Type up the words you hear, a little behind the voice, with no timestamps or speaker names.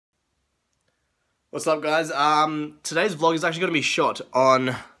What's up, guys? Today's vlog is actually going to be shot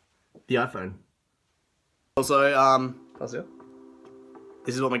on the iPhone. Also,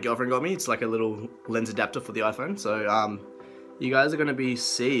 this is what my girlfriend got me. It's like a little lens adapter for the iPhone. So, you guys are going to be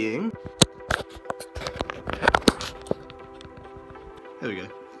seeing... There we go.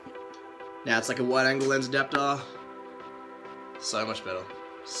 Now it's like a wide angle lens adapter. So much better.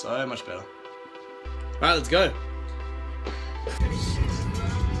 So much better. Alright, let's go.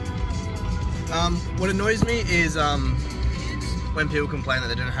 What annoys me is when people complain that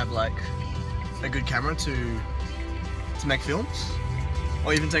they don't have like a good camera to make films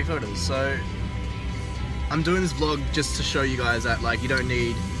or even take photos. So I'm doing this vlog just to show you guys that like you don't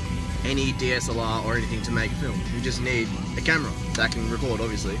need any DSLR or anything to make a film. You just need a camera that can record,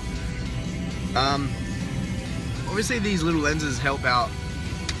 obviously. Obviously these little lenses help out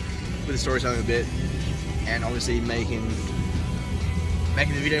with the storytelling a bit, and obviously making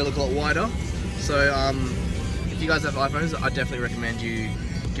the video look a lot wider. So if you guys have iPhones, I definitely recommend you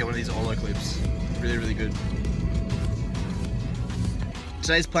get one of these Ollo Clips. Really, really good.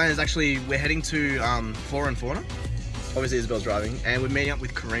 Today's plan is actually, we're heading to Flora Fauna. Obviously Isabel's driving, and we're meeting up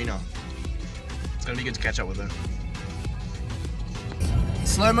with Carina. It's gonna be good to catch up with her.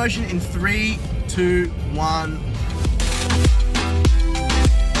 Slow motion in 3, 2, 1.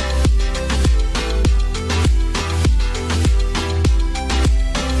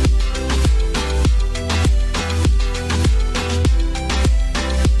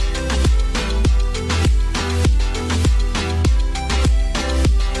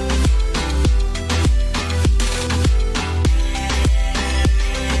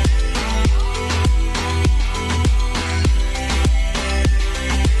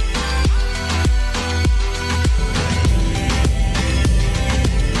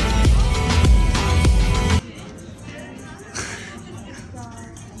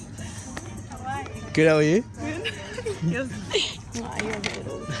 Good, how are you? Good. Your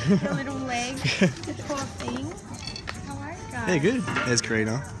little leg, the poor thing. How are you guys? Yeah, good. There's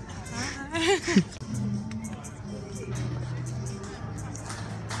Carina. Hi.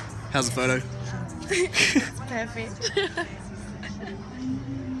 How's the photo? It's perfect.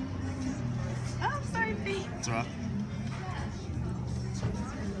 Oh, Sophie. It's alright.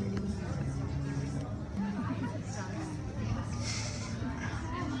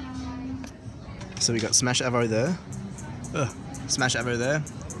 So we got smashed avo there, smashed avo there,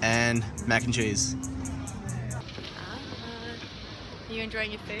 and mac and cheese. Are you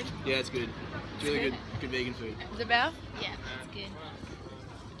enjoying your food? Yeah, it's good. It's really good. Good vegan food. Isabel? Yeah, it's good.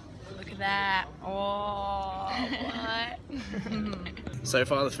 Look at that. Oh, what? So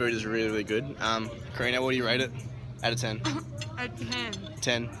far the food is really, really good. Carina, what do you rate it? Out of 10? A 10.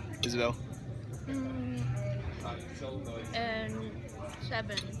 10. Isabel?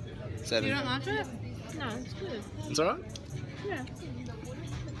 7. 7. You don't like it? No, it's good. It's alright? Yeah.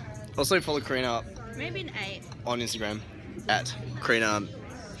 Also follow Carina up Maybe an 8. on Instagram at Carina,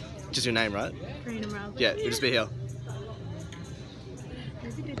 just your name, right? Carina Marley. Yeah, you'll just be here.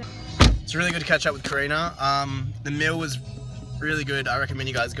 It's really good to catch up with Carina. The meal was really good. I recommend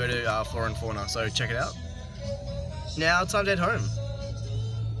you guys go to Flora Fauna, so check it out. Now, time to head home.